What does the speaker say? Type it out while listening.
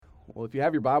Well, if you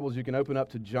have your Bibles, you can open up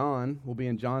to John. We'll be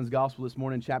in John's Gospel this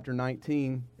morning, chapter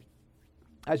 19.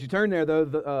 As you turn there,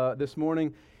 though, this morning,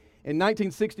 in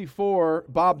 1964,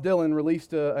 Bob Dylan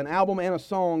released an album and a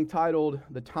song titled,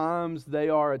 "The Times They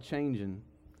Are A-Changin'."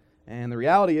 And the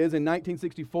reality is, in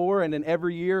 1964 and in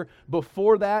every year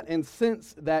before that and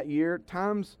since that year,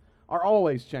 times are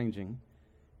always changing.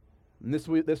 And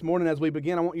this morning, as we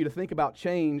begin, I want you to think about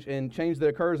change and change that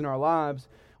occurs in our lives.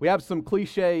 We have some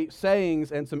cliche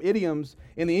sayings and some idioms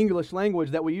in the English language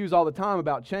that we use all the time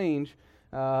about change.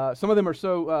 Some of them are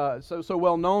so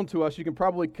well known to us, you can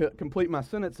probably complete my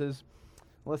sentences.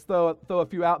 Let's throw a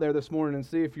few out there this morning and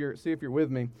see if you're with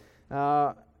me.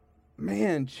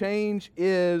 Change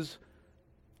is.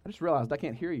 I just realized I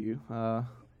can't hear you. I'm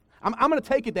going to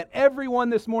take it that everyone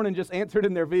this morning just answered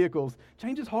in their vehicles.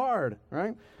 Change is hard,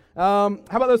 right? How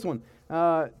about this one?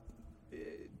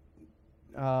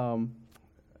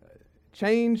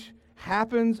 Change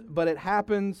happens, but it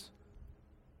happens.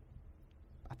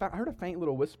 I heard a faint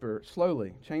little whisper,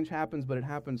 slowly. Change happens, but it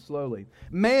happens slowly.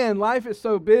 Man, life is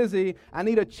so busy, I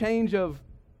need a change of,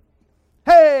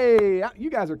 hey, you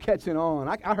guys are catching on.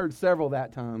 I heard several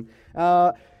that time.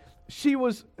 She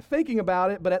was thinking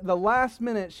about it, but at the last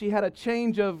minute, she had a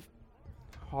change of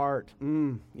heart.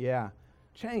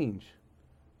 Change.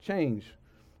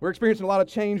 We're experiencing a lot of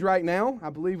change right now. I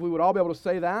believe we would all be able to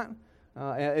say that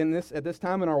at this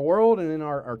time in our world and in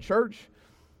our church.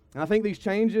 And I think these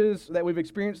changes that we've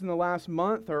experienced in the last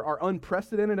month are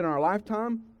unprecedented in our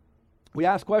lifetime. We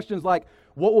ask questions like,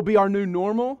 what will be our new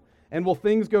normal? And will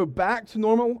things go back to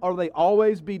normal? Or will they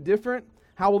always be different?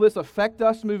 How will this affect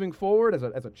us moving forward as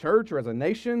a church or as a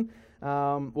nation?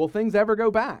 Will things ever go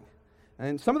back?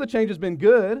 And some of the change has been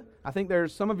good. I think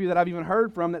there's some of you that I've even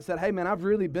heard from that said, hey man, I've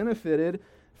really benefited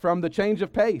from the change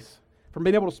of pace, from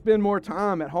being able to spend more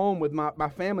time at home with my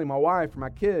family, my wife, my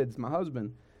kids, my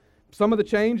husband. Some of the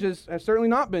change has certainly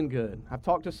not been good. I've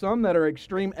talked to some that are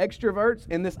extreme extroverts,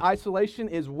 and this isolation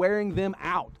is wearing them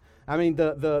out. I mean,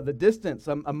 the distance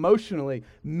emotionally,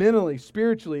 mentally,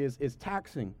 spiritually is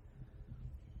taxing.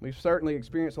 We've certainly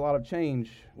experienced a lot of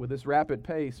change with this rapid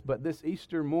pace, but this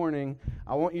Easter morning,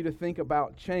 I want you to think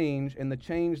about change and the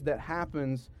change that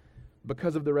happens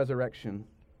because of the resurrection.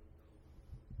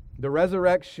 The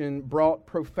resurrection brought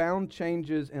profound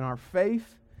changes in our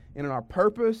faith and in our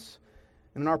purpose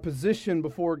and in our position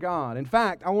before God. In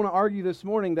fact, I want to argue this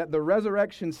morning that the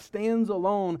resurrection stands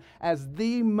alone as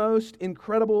the most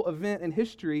incredible event in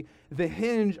history, the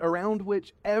hinge around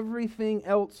which everything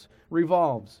else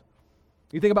revolves.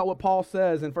 You think about what Paul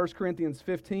says in 1 Corinthians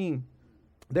 15.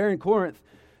 There in Corinth,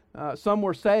 some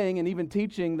were saying and even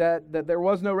teaching that there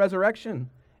was no resurrection.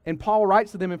 And Paul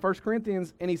writes to them in 1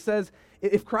 Corinthians, and he says,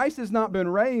 if Christ has not been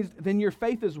raised, then your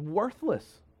faith is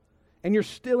worthless, and you're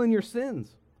still in your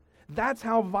sins. That's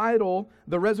how vital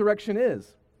the resurrection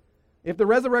is. If the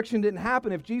resurrection didn't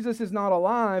happen, if Jesus is not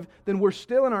alive, then we're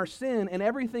still in our sin, and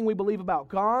everything we believe about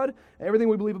God, everything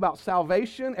we believe about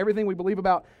salvation, everything we believe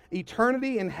about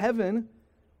eternity in heaven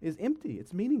is empty.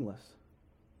 It's meaningless.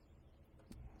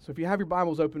 So if you have your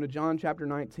Bibles open to John chapter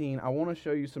 19, I want to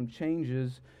show you some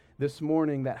changes this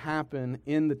morning that happen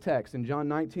in the text. In John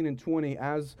 19 and 20,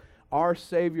 as our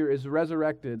Savior is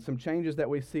resurrected, some changes that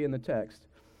we see in the text.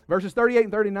 Verses 38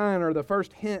 and 39 are the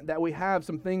first hint that we have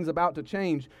some things about to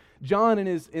change. John, in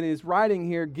his writing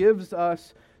here, gives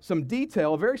us some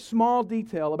detail, a very small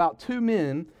detail, about two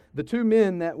men, the two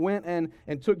men that went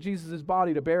and took Jesus'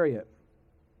 body to bury it.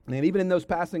 And even in those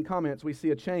passing comments, we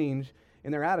see a change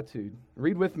in their attitude.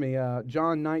 Read with me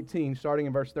John 19, starting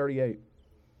in verse 38.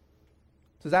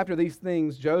 It says, after these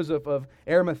things, Joseph of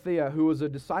Arimathea, who was a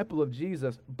disciple of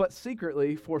Jesus, but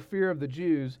secretly for fear of the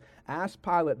Jews, asked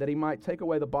Pilate that he might take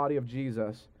away the body of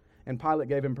Jesus. And Pilate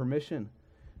gave him permission.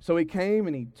 So he came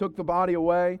and he took the body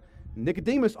away.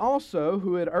 Nicodemus also,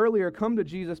 who had earlier come to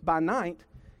Jesus by night,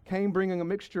 came bringing a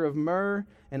mixture of myrrh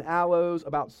and aloes,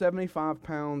 about 75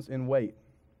 pounds in weight.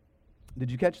 Did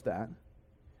you catch that?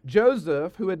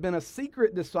 Joseph, who had been a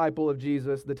secret disciple of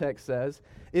Jesus, the text says,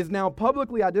 is now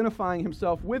publicly identifying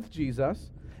himself with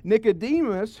Jesus.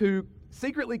 Nicodemus, who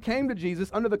secretly came to Jesus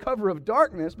under the cover of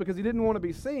darkness because he didn't want to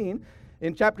be seen,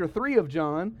 in chapter 3 of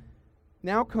John,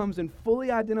 now comes and fully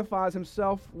identifies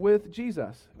himself with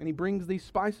Jesus, and he brings these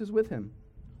spices with him.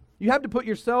 You have to put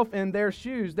yourself in their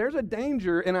shoes. There's a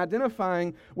danger in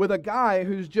identifying with a guy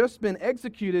who's just been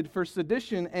executed for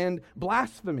sedition and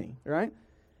blasphemy, right?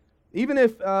 Even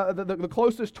if the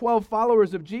closest 12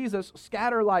 followers of Jesus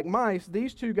scatter like mice,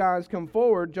 these two guys come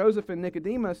forward, Joseph and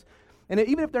Nicodemus, and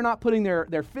even if they're not putting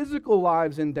their physical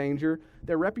lives in danger,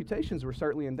 their reputations were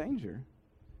certainly in danger.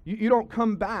 You don't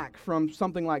come back from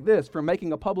something like this, from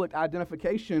making a public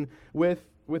identification with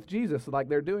Jesus like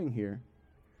they're doing here.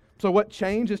 So what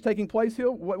change is taking place here?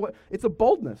 It's a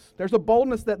boldness. There's a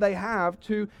boldness that they have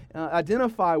to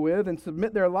identify with and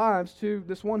submit their lives to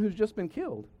this one who's just been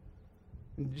killed.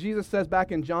 And Jesus says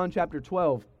back in John chapter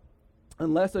 12,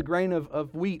 unless a grain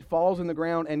of wheat falls in the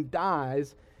ground and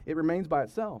dies, it remains by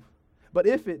itself. But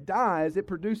if it dies, it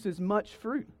produces much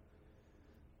fruit.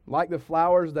 Like the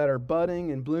flowers that are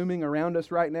budding and blooming around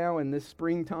us right now in this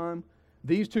springtime,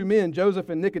 these two men, Joseph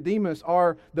and Nicodemus,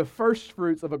 are the first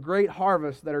fruits of a great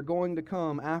harvest that are going to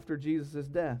come after Jesus'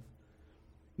 death.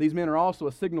 These men are also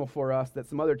a signal for us that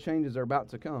some other changes are about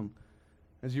to come.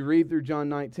 As you read through John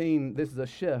 19, this is a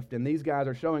shift, and these guys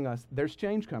are showing us there's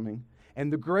change coming.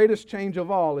 And the greatest change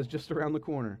of all is just around the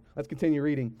corner. Let's continue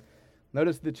reading.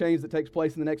 Notice the change that takes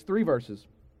place in the next 3 verses.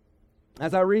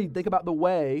 As I read, think about the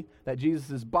way that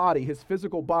Jesus' body, his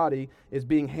physical body, is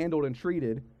being handled and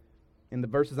treated in the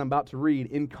verses I'm about to read,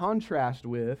 in contrast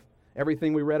with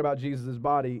everything we read about Jesus'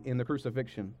 body in the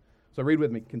crucifixion. So read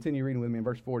with me. Continue reading with me in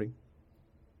verse 40.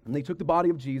 And they took the body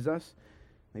of Jesus,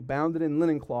 they bound it in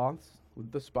linen cloths with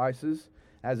the spices,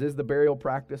 as is the burial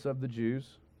practice of the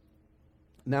Jews.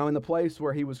 Now in the place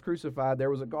where he was crucified there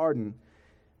was a garden,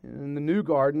 and in the new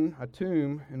garden a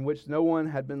tomb in which no one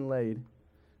had been laid.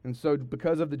 And so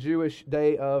because of the Jewish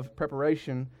day of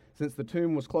preparation, since the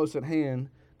tomb was close at hand,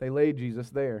 they laid Jesus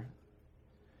there.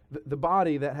 The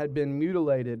body that had been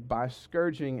mutilated by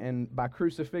scourging and by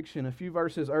crucifixion a few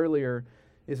verses earlier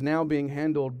is now being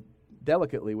handled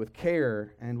delicately, with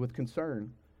care and with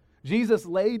concern. Jesus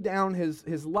laid down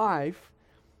his life,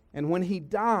 and when he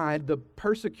died, the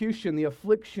persecution, the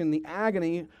affliction, the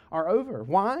agony are over.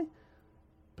 Why?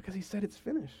 Because he said it's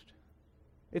finished.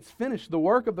 It's finished. The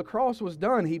work of the cross was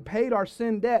done. He paid our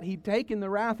sin debt. He'd taken the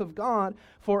wrath of God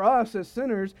for us as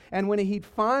sinners. And when he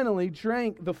finally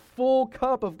drank the full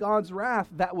cup of God's wrath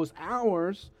that was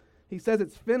ours, he says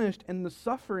it's finished and the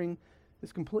suffering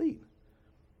is complete.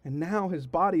 And now his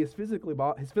body, his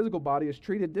physical body is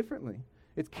treated differently.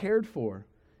 It's cared for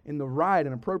in the right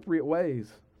and appropriate ways,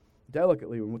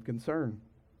 delicately and with concern.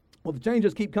 Well, the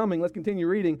changes keep coming. Let's continue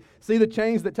reading. See the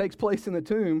change that takes place in the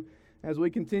tomb as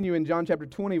we continue in John chapter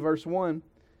 20, verse 1.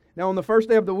 Now on the first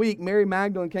day of the week, Mary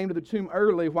Magdalene came to the tomb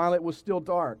early while it was still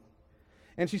dark.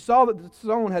 And she saw that the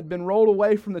stone had been rolled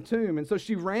away from the tomb. And so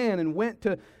she ran and went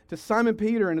to Simon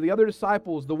Peter and to the other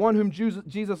disciples, the one whom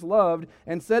Jesus loved,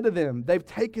 and said to them, they've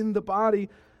taken the body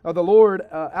of the Lord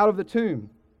out of the tomb.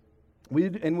 We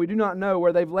do not know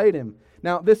where they've laid him.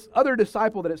 Now this other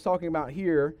disciple that it's talking about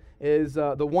here is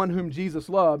the one whom Jesus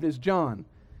loved, is John.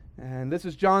 And this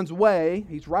is John's way.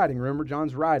 He's writing, remember,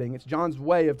 John's writing. It's John's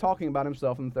way of talking about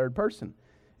himself in the third person.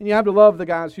 And you have to love the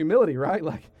guy's humility, right?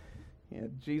 Like,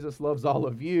 Jesus loves all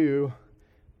of you,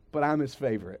 but I'm his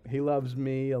favorite. He loves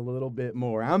me a little bit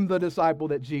more. I'm the disciple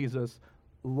that Jesus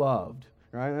loved,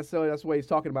 right? That's the way he's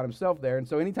talking about himself there. And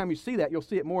so anytime you see that, you'll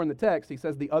see it more in the text. He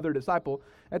says the other disciple.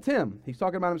 That's him. He's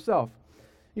talking about himself.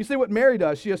 You see what Mary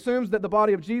does. She assumes that the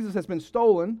body of Jesus has been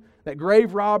stolen, that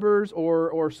grave robbers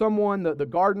or someone, the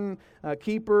garden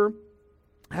keeper,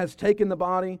 has taken the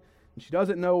body, and she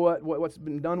doesn't know what's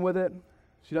been done with it.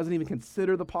 She doesn't even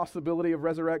consider the possibility of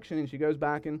resurrection, and she goes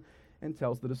back and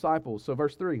tells the disciples. So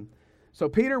verse 3. So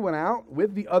Peter went out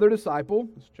with the other disciple,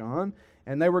 it's John,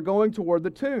 and they were going toward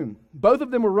the tomb. Both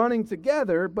of them were running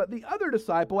together, but the other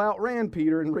disciple outran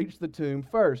Peter and reached the tomb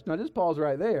first. Now just pause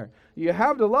right there. You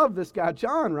have to love this guy,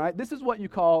 John, right? This is what you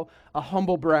call a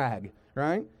humble brag,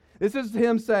 right? This is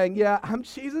him saying, yeah, I'm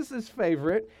Jesus'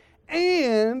 favorite,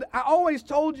 and I always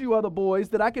told you other boys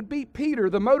that I could beat Peter,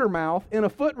 the motor mouth, in a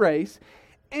foot race,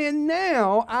 and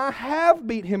now I have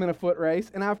beat him in a foot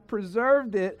race, and I've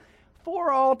preserved it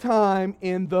for all time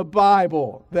in the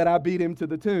Bible that I beat him to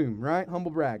the tomb, right?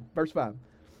 Humble brag. Verse 5.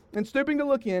 And stooping to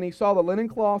look in, he saw the linen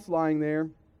cloths lying there.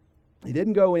 He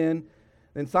didn't go in.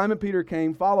 Then Simon Peter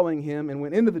came following him and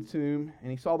went into the tomb, and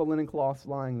he saw the linen cloths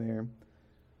lying there,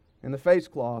 and the face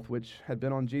cloth which had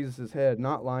been on Jesus' head,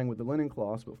 not lying with the linen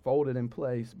cloths, but folded in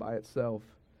place by itself.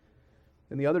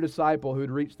 And the other disciple who had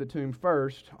reached the tomb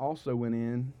first also went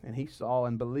in, and he saw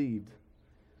and believed.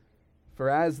 For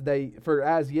as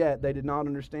yet they did not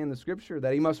understand the scripture,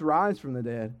 that he must rise from the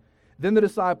dead. Then the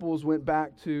disciples went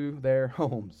back to their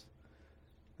homes.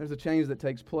 There's a change that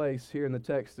takes place here in the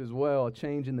text as well, a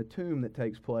change in the tomb that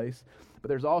takes place. But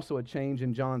there's also a change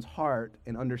in John's heart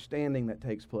and understanding that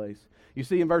takes place. You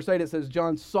see in verse 8 it says,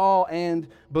 John saw and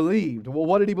believed. Well,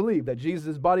 what did he believe? That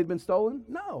Jesus' body had been stolen?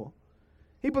 No.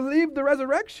 He believed the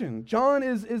resurrection. John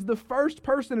is the first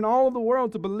person in all of the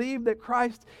world to believe that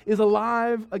Christ is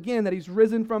alive again, that he's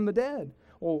risen from the dead.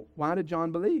 Well, why did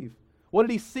John believe? What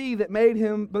did he see that made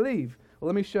him believe? Well,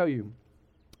 let me show you.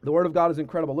 The Word of God is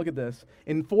incredible. Look at this.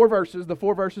 In 4 verses, the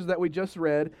 4 verses that we just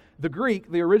read, the Greek,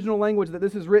 the original language that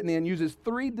this is written in, uses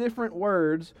 3 different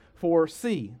words for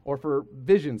see, or for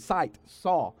vision, sight,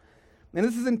 saw. And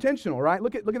this is intentional, right?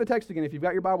 Look at the text again. If you've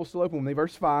got your Bible still open with me,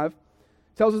 verse 5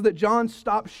 tells us that John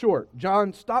stopped short.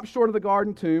 John stopped short of the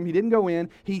garden tomb. He didn't go in.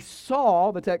 He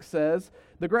saw, the text says,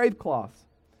 the grave cloths.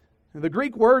 The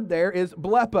Greek word there is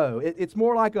blepo. It's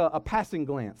more like a passing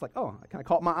glance, like, oh, it kind of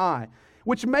caught my eye.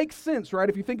 Which makes sense, right?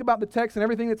 If you think about the text and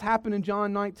everything that's happened in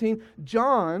John 19,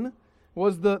 John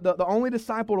was the only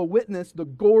disciple to witness the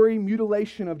gory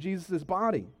mutilation of Jesus'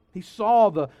 body. He saw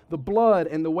the blood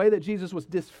and the way that Jesus was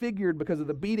disfigured because of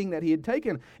the beating that he had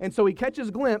taken. And so he catches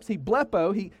a glimpse, he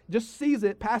just sees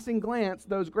it, passing glance,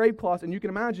 those grave cloths, and you can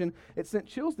imagine it sent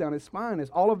chills down his spine as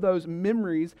all of those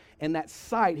memories and that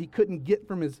sight he couldn't get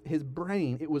from his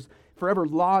brain. It was forever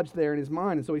lodged there in his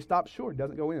mind, and so he stops short,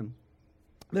 doesn't go in.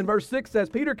 Then verse 6 says,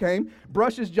 Peter came,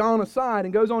 brushes John aside,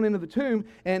 and goes on into the tomb,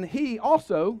 and he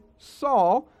also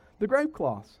saw the grave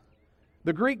cloths.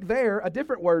 The Greek there, a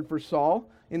different word for saw.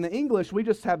 In the English, we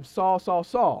just have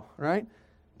saw, right?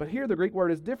 But here the Greek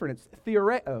word is different. It's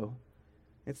theoreo.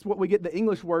 It's what we get the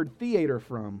English word theater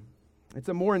from. It's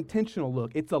a more intentional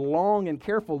look. It's a long and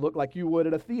careful look like you would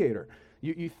at a theater.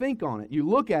 You think on it. You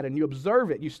look at it and you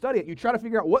observe it. You study it. You try to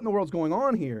figure out what in the world's going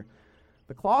on here.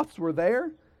 The cloths were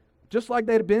there, just like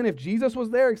they'd have been if Jesus was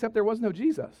there, except there was no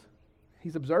Jesus.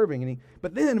 He's observing.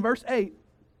 But then, verse 8,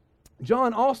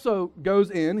 John also goes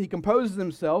in, he composes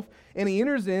himself, and he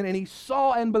enters in, and he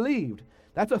saw and believed.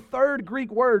 That's a third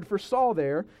Greek word for saw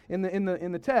there in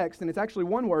the text, and it's actually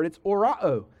one word. It's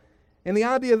orao. And the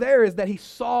idea there is that he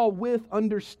saw with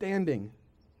understanding.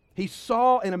 He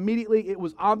saw, and immediately it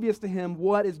was obvious to him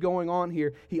what is going on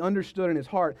here. He understood in his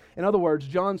heart. In other words,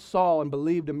 John saw and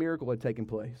believed a miracle had taken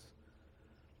place.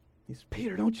 He said,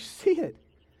 Peter, don't you see it?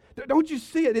 Don't you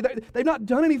see it? They've not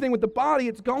done anything with the body.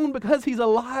 It's gone because he's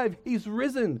alive. He's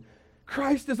risen.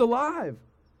 Christ is alive.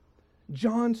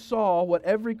 John saw what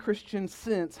every Christian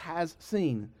since has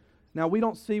seen. Now, we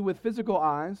don't see with physical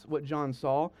eyes what John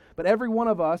saw, but every one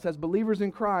of us as believers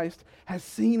in Christ has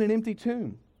seen an empty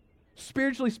tomb.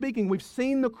 Spiritually speaking, we've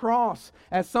seen the cross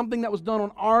as something that was done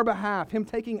on our behalf, Him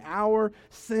taking our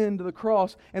sin to the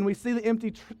cross, and we see the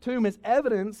empty tomb as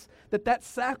evidence that that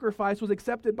sacrifice was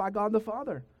accepted by God the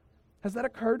Father. Has that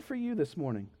occurred for you this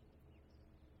morning?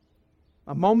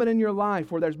 A moment in your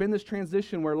life where there's been this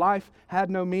transition where life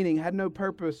had no meaning, had no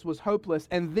purpose, was hopeless,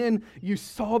 and then you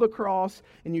saw the cross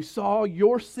and you saw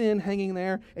your sin hanging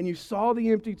there and you saw the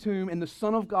empty tomb and the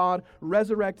Son of God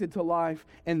resurrected to life,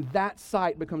 and that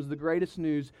sight becomes the greatest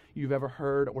news you've ever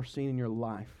heard or seen in your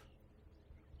life.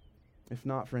 If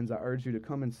not, friends, I urge you to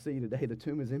come and see today the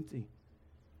tomb is empty.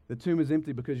 The tomb is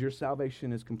empty because your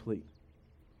salvation is complete.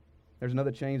 There's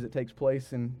another change that takes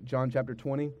place in John chapter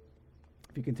 20.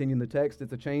 If you continue in the text,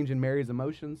 it's a change in Mary's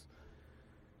emotions.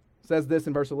 It says this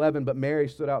in verse 11, but Mary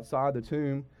stood outside the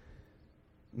tomb,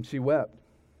 and she wept.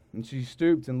 And she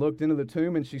stooped and looked into the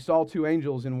tomb, and she saw 2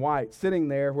 angels in white sitting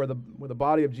there where the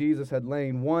body of Jesus had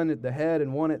lain, one at the head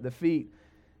and one at the feet.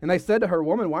 And they said to her,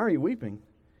 Woman, why are you weeping?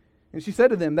 And she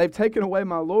said to them, They've taken away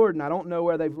my Lord, and I don't know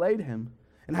where they've laid him.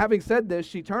 And having said this,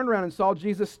 she turned around and saw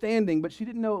Jesus standing, but she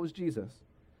didn't know it was Jesus.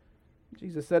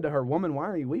 Jesus said to her, Woman, why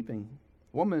are you weeping?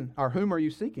 Woman, or whom are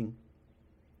you seeking?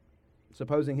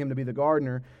 Supposing him to be the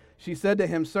gardener, she said to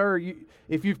him, Sir,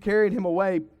 if you've carried him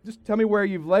away, just tell me where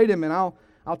you've laid him, and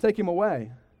I'll take him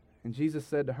away. And Jesus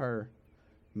said to her,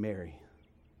 Mary.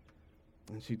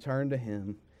 And she turned to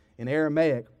him, in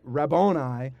Aramaic,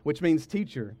 Rabboni, which means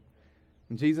teacher.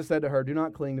 And Jesus said to her, Do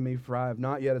not cling to me, for I have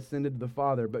not yet ascended to the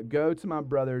Father, but go to my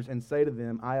brothers and say to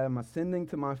them, I am ascending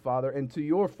to my Father and to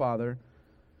your Father,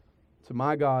 to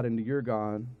my God and to your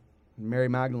God. And Mary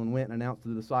Magdalene went and announced to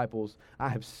the disciples, I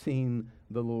have seen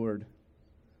the Lord.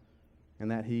 And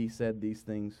that he said these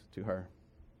things to her.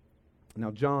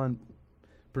 Now John,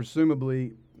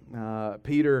 presumably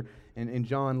Peter and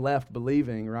John left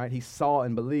believing, right? He saw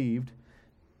and believed.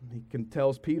 He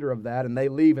tells Peter of that, and they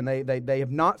leave, and they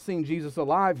have not seen Jesus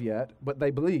alive yet, but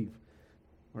they believe.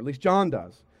 Or at least John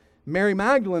does. Mary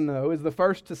Magdalene, though, is the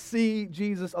first to see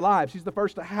Jesus alive. She's the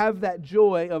first to have that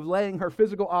joy of laying her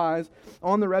physical eyes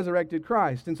on the resurrected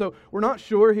Christ. And so we're not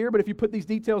sure here, but if you put these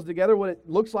details together, what it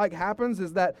looks like happens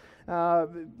is that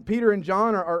Peter and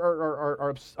John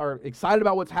are excited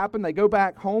about what's happened. They go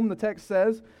back home, the text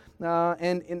says,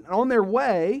 and on their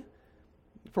way,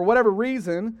 for whatever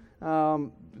reason,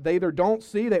 they either don't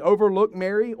see, they overlook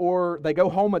Mary, or they go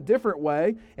home a different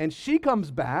way, and she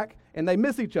comes back and they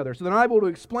miss each other. So they're not able to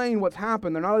explain what's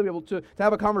happened. They're not able to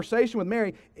have a conversation with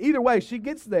Mary. Either way, she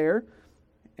gets there,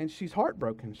 and she's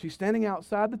heartbroken. She's standing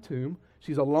outside the tomb.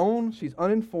 She's alone, she's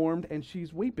uninformed, and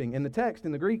she's weeping. In the text,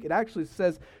 in the Greek, it actually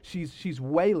says she's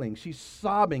wailing, she's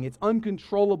sobbing. It's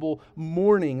uncontrollable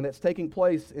mourning that's taking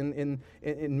place in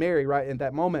Mary right at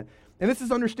that moment. And this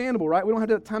is understandable, right? We don't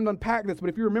have time to unpack this, but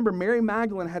if you remember, Mary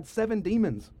Magdalene had 7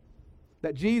 demons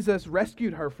that Jesus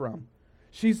rescued her from.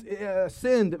 She's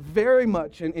sinned very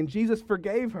much, and Jesus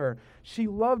forgave her. She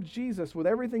loved Jesus with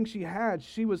everything she had.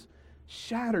 She was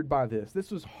shattered by this.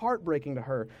 This was heartbreaking to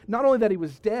her. Not only that he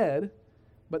was dead,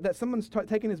 but that someone's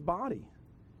taken his body,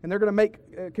 and they're going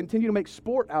to continue to make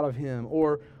sport out of him,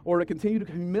 or to continue to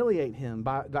humiliate him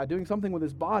by doing something with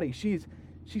his body. She's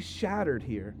shattered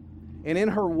here, and in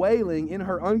her wailing, in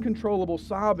her uncontrollable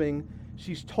sobbing,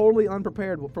 she's totally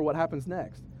unprepared for what happens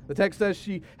next. The text says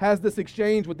she has this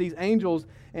exchange with these angels,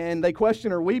 and they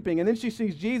question her weeping, and then she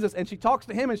sees Jesus, and she talks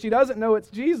to him, and she doesn't know it's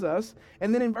Jesus.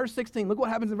 And then in verse 16, look what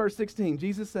happens in verse 16.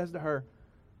 Jesus says to her,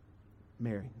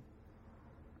 Mary.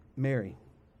 Mary.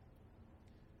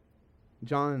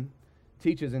 John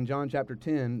teaches in John chapter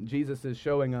 10, Jesus is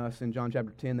showing us in John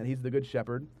chapter 10 that he's the good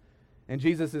shepherd. And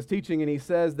Jesus is teaching, and he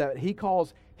says that he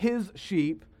calls his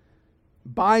sheep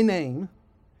by name,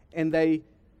 and they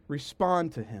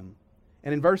respond to him.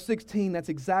 And in verse 16, that's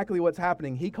exactly what's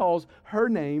happening. He calls her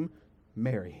name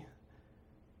Mary.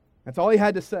 That's all he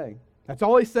had to say. That's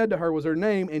all he said to her was her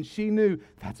name, and she knew,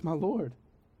 that's my Lord.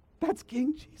 That's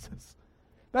King Jesus.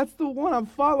 That's the one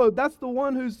I've followed. That's the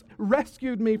one who's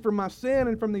rescued me from my sin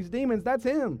and from these demons. That's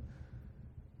him.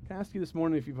 Can I ask you this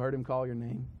morning if you've heard him call your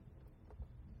name?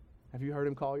 Have you heard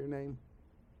him call your name?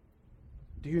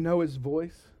 Do you know his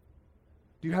voice?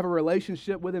 Do you have a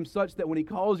relationship with him such that when he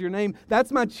calls your name,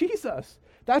 that's my Jesus.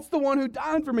 That's the one who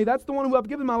died for me. That's the one who I've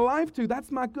given my life to.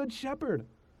 That's my good shepherd.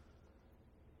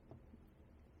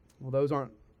 Well, those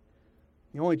aren't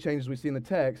the only changes we see in the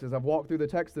text. As I've walked through the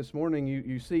text this morning,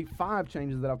 you see 5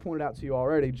 changes that I've pointed out to you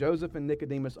already. Joseph and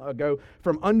Nicodemus go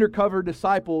from undercover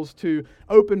disciples to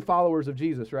open followers of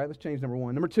Jesus, right? That's change number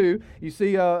 1. Number 2, you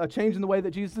see a change in the way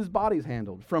that Jesus' body is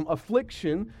handled, from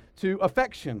affliction to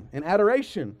affection and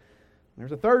adoration.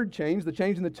 There's a third change, the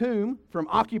change in the tomb, from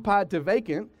occupied to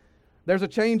vacant. There's a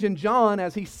change in John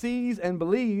as he sees and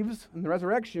believes in the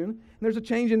resurrection. And there's a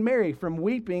change in Mary from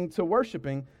weeping to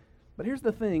worshiping. But here's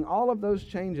the thing, all of those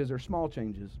changes are small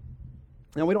changes.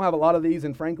 Now, we don't have a lot of these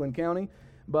in Franklin County,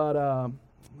 but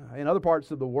in other parts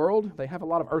of the world, they have a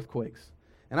lot of earthquakes.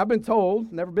 And I've been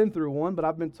told, never been through one, but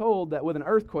I've been told that with an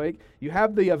earthquake, you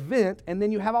have the event, and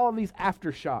then you have all of these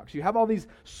aftershocks. You have all these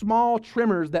small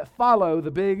tremors that follow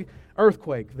the big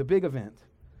earthquake, the big event.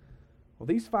 Well,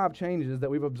 these 5 changes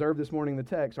that we've observed this morning in the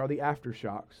text are the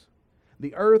aftershocks.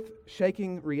 The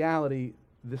earth-shaking reality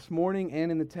this morning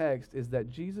and in the text is that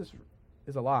Jesus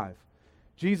is alive.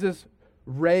 Jesus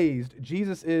raised.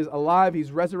 Jesus is alive.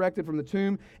 He's resurrected from the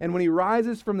tomb. And when he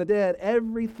rises from the dead,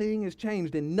 everything is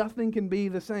changed and nothing can be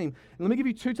the same. And let me give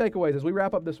you 2 takeaways as we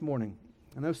wrap up this morning.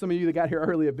 I know some of you that got here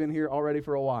early have been here already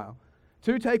for a while.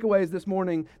 2 takeaways this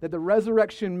morning that the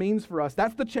resurrection means for us.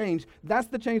 That's the change. That's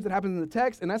the change that happens in the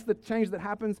text, and that's the change that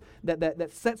happens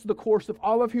that sets the course of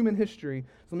all of human history.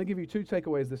 So let me give you 2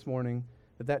 takeaways this morning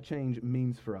that change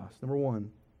means for us. Number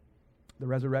 1, the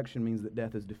resurrection means that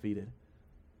death is defeated.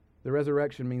 The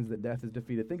resurrection means that death is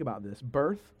defeated. Think about this.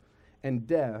 Birth and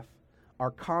death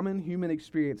are common human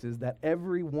experiences that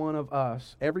every one of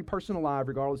us, every person alive,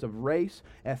 regardless of race,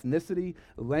 ethnicity,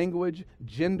 language,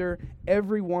 gender,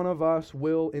 every one of us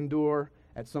will endure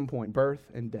at some point, birth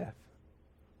and death.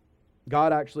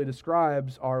 God actually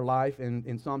describes our life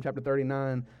in Psalm chapter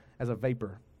 39 as a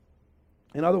vapor.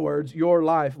 In other words, your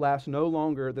life lasts no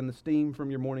longer than the steam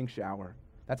from your morning shower.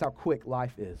 That's how quick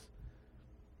life is.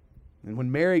 And when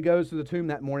Mary goes to the tomb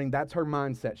that morning, that's her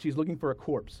mindset. She's looking for a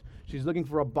corpse. She's looking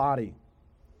for a body.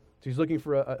 She's looking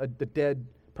for a dead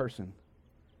person.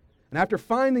 And after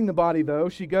finding the body, though,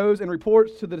 she goes and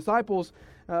reports to the disciples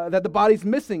that the body's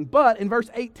missing. But in verse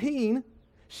 18,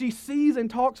 she sees and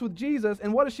talks with Jesus.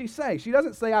 And what does she say? She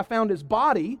doesn't say, I found his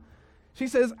body. She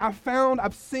says,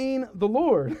 I've seen the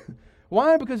Lord.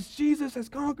 Why? Because Jesus has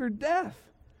conquered death.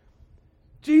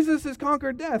 Jesus has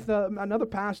conquered death. Another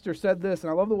pastor said this, and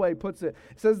I love the way he puts it.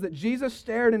 It says that Jesus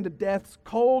stared into death's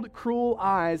cold, cruel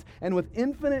eyes, and with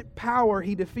infinite power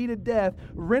he defeated death,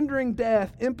 rendering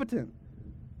death impotent.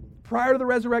 Prior to the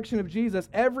resurrection of Jesus,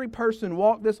 every person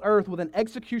walked this earth with an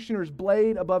executioner's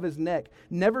blade above his neck,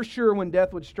 never sure when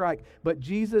death would strike. But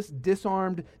Jesus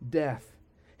disarmed death.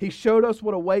 He showed us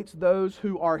what awaits those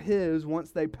who are his once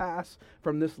they pass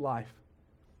from this life.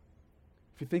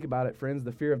 If you think about it, friends,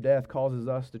 the fear of death causes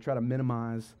us to try to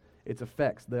minimize its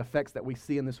effects, the effects that we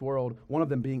see in this world, one of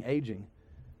them being aging.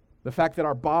 The fact that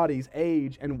our bodies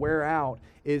age and wear out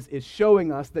is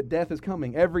showing us that death is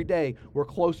coming. Every day, we're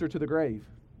closer to the grave.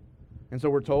 And so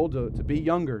we're told to be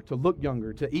younger, to look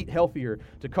younger, to eat healthier,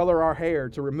 to color our hair,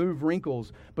 to remove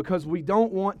wrinkles, because we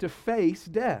don't want to face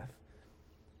death.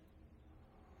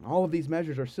 All of these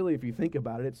measures are silly if you think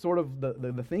about it. It's sort of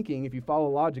the thinking, if you follow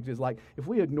logic, is like, if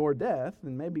we ignore death,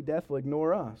 then maybe death will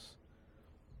ignore us.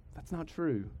 That's not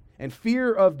true. And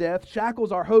fear of death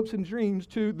shackles our hopes and dreams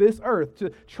to this earth,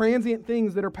 to transient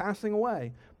things that are passing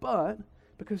away. But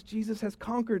because Jesus has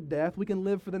conquered death, we can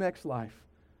live for the next life,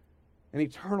 an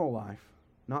eternal life,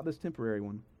 not this temporary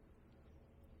one.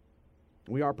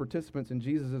 We are participants in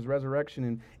Jesus'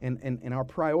 resurrection, and our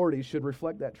priorities should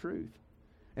reflect that truth.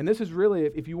 And this is really,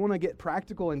 if you want to get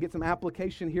practical and get some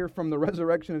application here from the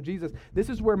resurrection of Jesus, this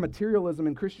is where materialism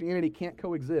and Christianity can't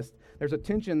coexist. There's a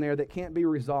tension there that can't be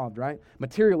resolved, right?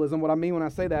 Materialism, what I mean when I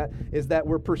say that, is that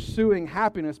we're pursuing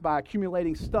happiness by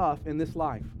accumulating stuff in this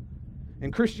life.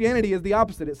 And Christianity is the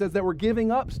opposite. It says that we're giving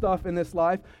up stuff in this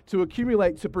life to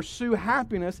accumulate, to pursue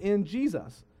happiness in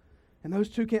Jesus. And those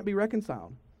two can't be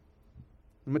reconciled.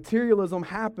 Materialism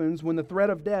happens when the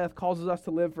threat of death causes us to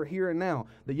live for here and now.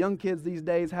 The young kids these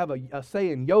days have a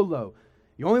saying, YOLO.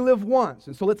 You only live once,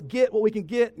 and so let's get what we can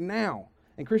get now.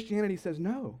 And Christianity says,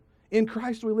 no. In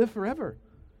Christ we live forever.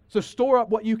 So store up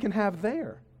what you can have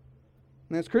there.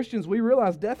 And as Christians, we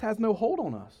realize death has no hold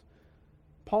on us.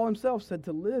 Paul himself said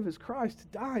to live is Christ, to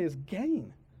die is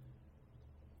gain.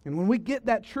 And when we get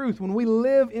that truth, when we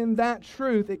live in that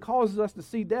truth, it causes us to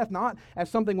see death not as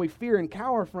something we fear and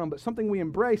cower from, but something we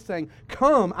embrace, saying,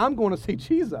 come, I'm going to see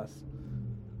Jesus.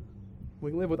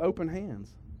 We live with open hands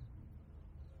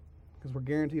because we're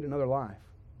guaranteed another life.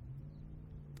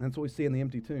 And that's what we see in the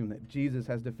empty tomb, that Jesus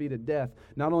has defeated death,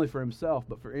 not only for himself,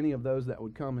 but for any of those that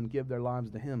would come and give their lives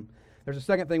to him. There's a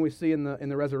second thing we see in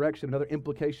the resurrection, another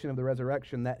implication of the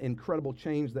resurrection, that incredible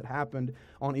change that happened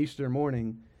on Easter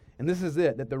morning. And this is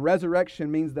it, that the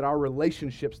resurrection means that our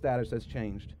relationship status has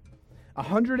changed.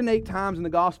 108 times in the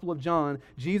Gospel of John,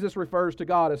 Jesus refers to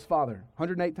God as Father.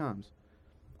 108 times.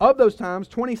 Of those times,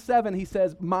 27 he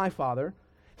says, my Father.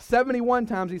 71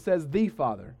 times he says, the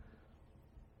Father.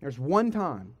 There's one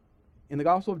time in the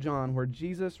Gospel of John where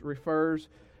Jesus refers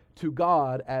to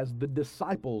God as the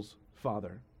disciples'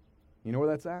 Father. You know where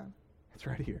that's at? It's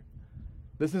right here.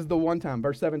 This is the one time,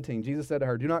 verse 17. Jesus said to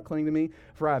her, do not cling to me,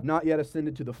 for I have not yet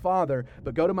ascended to the Father,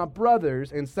 but go to my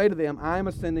brothers and say to them, I am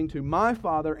ascending to my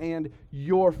Father and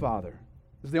your Father.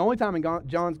 This is the only time in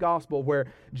John's Gospel where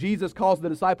Jesus calls the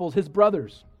disciples his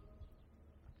brothers.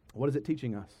 What is it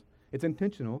teaching us? It's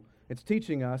intentional. It's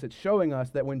teaching us, it's showing us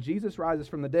that when Jesus rises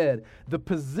from the dead, the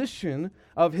position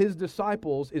of his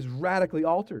disciples is radically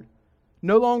altered.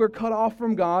 No longer cut off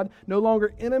from God, no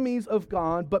longer enemies of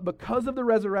God, but because of the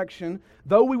resurrection,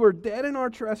 though we were dead in our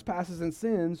trespasses and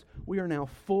sins, we are now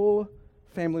full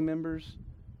family members,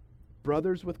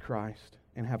 brothers with Christ,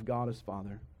 and have God as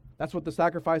Father. That's what the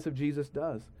sacrifice of Jesus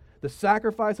does. The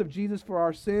sacrifice of Jesus for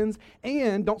our sins,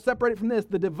 and, don't separate it from this,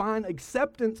 the divine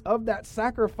acceptance of that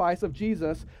sacrifice of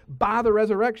Jesus by the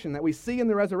resurrection that we see in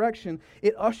the resurrection,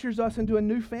 it ushers us into a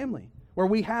new family where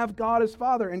we have God as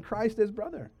Father and Christ as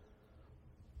brother.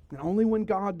 And only when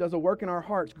God does a work in our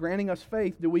hearts, granting us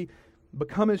faith, do we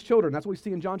become his children. That's what we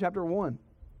see in John chapter 1.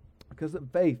 Because of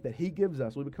faith that he gives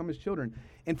us, we become his children.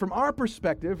 And from our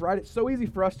perspective, right, it's so easy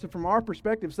for us to, from our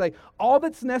perspective, say, all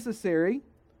that's necessary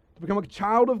to become a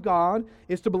child of God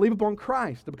is to believe upon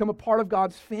Christ, to become a part of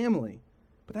God's family.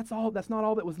 But that's not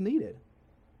all that was needed.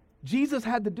 Jesus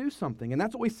had to do something, and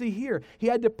that's what we see here. He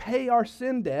had to pay our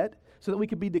sin debt so that we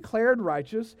could be declared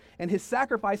righteous, and his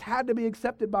sacrifice had to be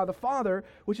accepted by the Father,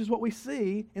 which is what we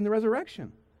see in the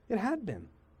resurrection. It had been.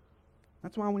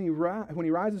 That's why when he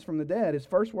rises from the dead, his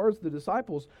first words to the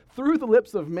disciples, through the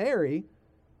lips of Mary,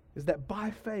 is that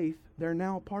by faith, they're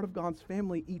now part of God's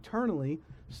family eternally,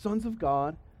 sons of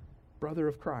God, brother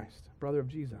of Christ, brother of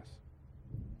Jesus.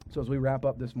 So as we wrap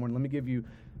up this morning, let me give you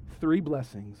 3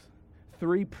 blessings,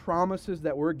 3 promises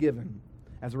that we're given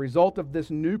as a result of this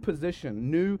new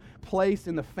position, new place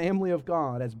in the family of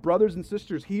God, as brothers and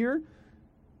sisters here,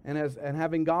 and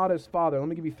having God as Father. Let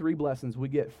me give you 3 blessings we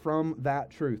get from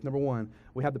that truth. Number 1,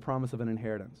 we have the promise of an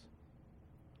inheritance.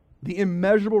 The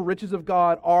immeasurable riches of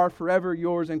God are forever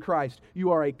yours in Christ. You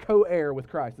are a co-heir with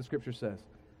Christ, the Scripture says.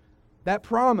 That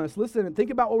promise, listen and think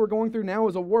about what we're going through now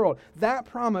as a world. That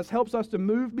promise helps us to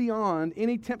move beyond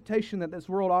any temptation that this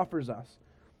world offers us.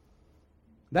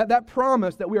 That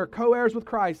promise that we are co-heirs with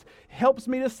Christ helps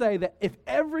me to say that if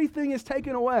everything is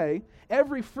taken away,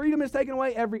 every freedom is taken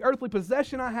away, every earthly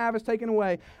possession I have is taken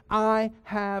away, I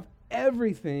have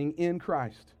everything in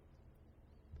Christ.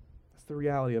 That's the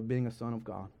reality of being a son of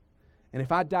God. And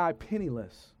if I die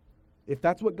penniless, if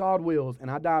that's what God wills,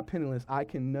 and I die penniless, I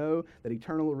can know that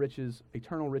eternal riches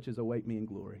await me in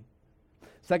glory.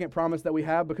 Second promise that we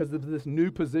have because of this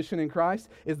new position in Christ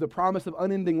is the promise of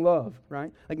unending love,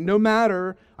 right? Like no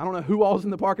matter, I don't know who all's in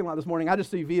the parking lot this morning, I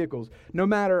just see vehicles. No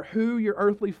matter who your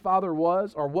earthly father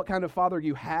was or what kind of father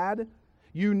you had,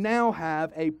 you now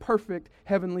have a perfect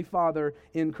heavenly Father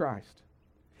in Christ.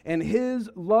 And His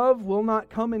love will not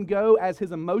come and go as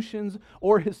His emotions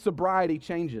or His sobriety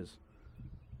changes.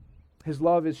 His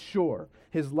love is sure.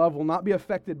 His love will not be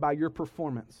affected by your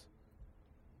performance.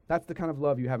 That's the kind of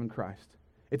love you have in Christ.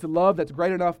 It's a love that's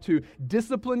great enough to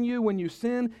discipline you when you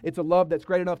sin. It's a love that's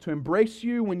great enough to embrace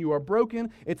you when you are broken.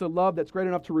 It's a love that's great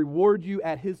enough to reward you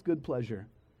at His good pleasure.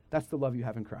 That's the love you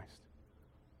have in Christ.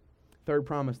 Third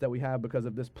promise that we have because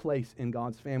of this place in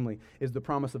God's family is the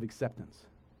promise of acceptance.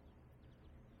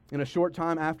 In a short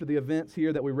time after the events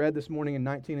here that we read this morning in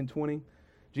 19 and 20,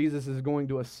 Jesus is going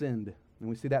to ascend. And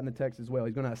we see that in the text as well.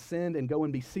 He's going to ascend and go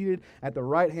and be seated at the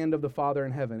right hand of the Father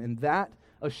in heaven. And that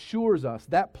assures us,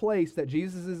 that place that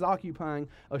Jesus is occupying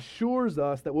assures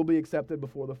us that we'll be accepted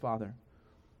before the Father.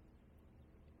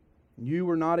 You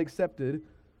were not accepted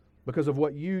because of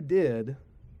what you did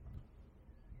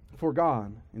for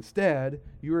God. Instead,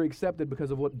 you were accepted because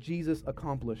of what Jesus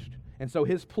accomplished. And so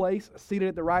His place, seated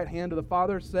at the right hand of the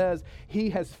Father, says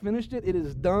He has finished it, it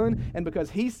is done, and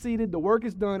because He's seated, the work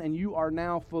is done, and you are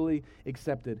now fully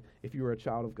accepted if you are a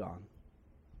child of God.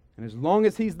 And as long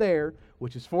as He's there,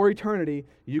 which is for eternity,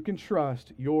 you can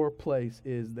trust your place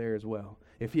is there as well.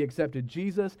 If He accepted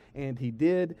Jesus, and He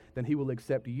did, then He will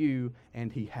accept you,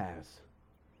 and He has,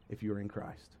 if you are in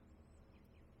Christ.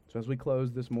 So as we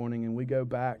close this morning and we go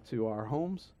back to our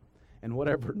homes and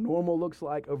whatever normal looks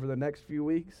like over the next few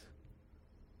weeks,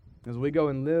 as we go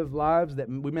and live lives that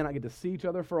we may not get to see each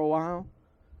other for a while,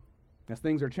 as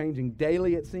things are changing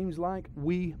daily it seems like,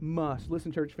 we must,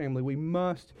 listen church family, we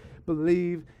must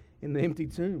believe in the empty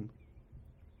tomb.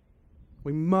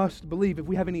 We must believe if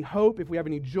we have any hope, if we have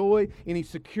any joy, any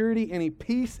security, any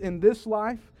peace in this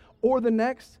life or the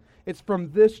next, it's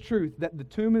from this truth that the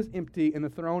tomb is empty and the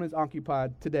throne is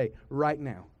occupied today, right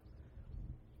now.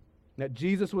 That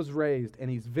Jesus was raised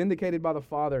and He's vindicated by the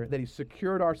Father, that He's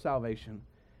secured our salvation,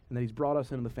 and that He's brought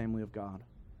us into the family of God.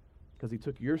 Because He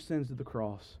took your sins to the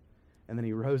cross, and then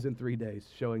He rose in 3 days,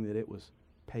 showing that it was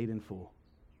paid in full.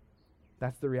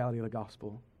 That's the reality of the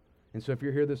gospel. And so if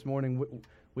you're here this morning,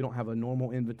 we don't have a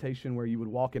normal invitation where you would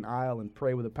walk an aisle and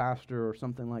pray with a pastor or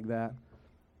something like that.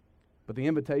 But the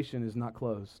invitation is not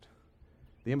closed.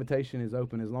 The invitation is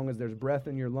open. As long as there's breath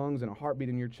in your lungs and a heartbeat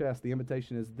in your chest, the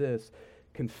invitation is this: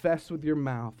 confess with your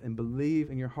mouth and believe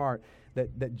in your heart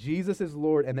that Jesus is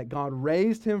Lord and that God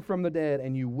raised Him from the dead,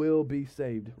 and you will be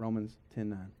saved. Romans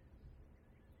 10:9.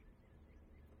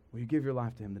 Will you give your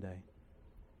life to Him today?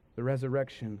 The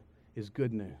resurrection is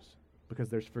good news because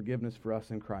there's forgiveness for us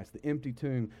in Christ. The empty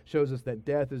tomb shows us that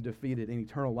death is defeated and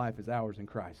eternal life is ours in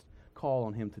Christ. Call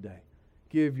on Him today.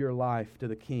 Give your life to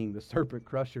the King, the serpent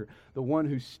crusher, the one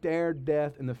who stared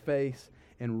death in the face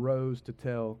and rose to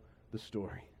tell the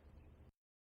story.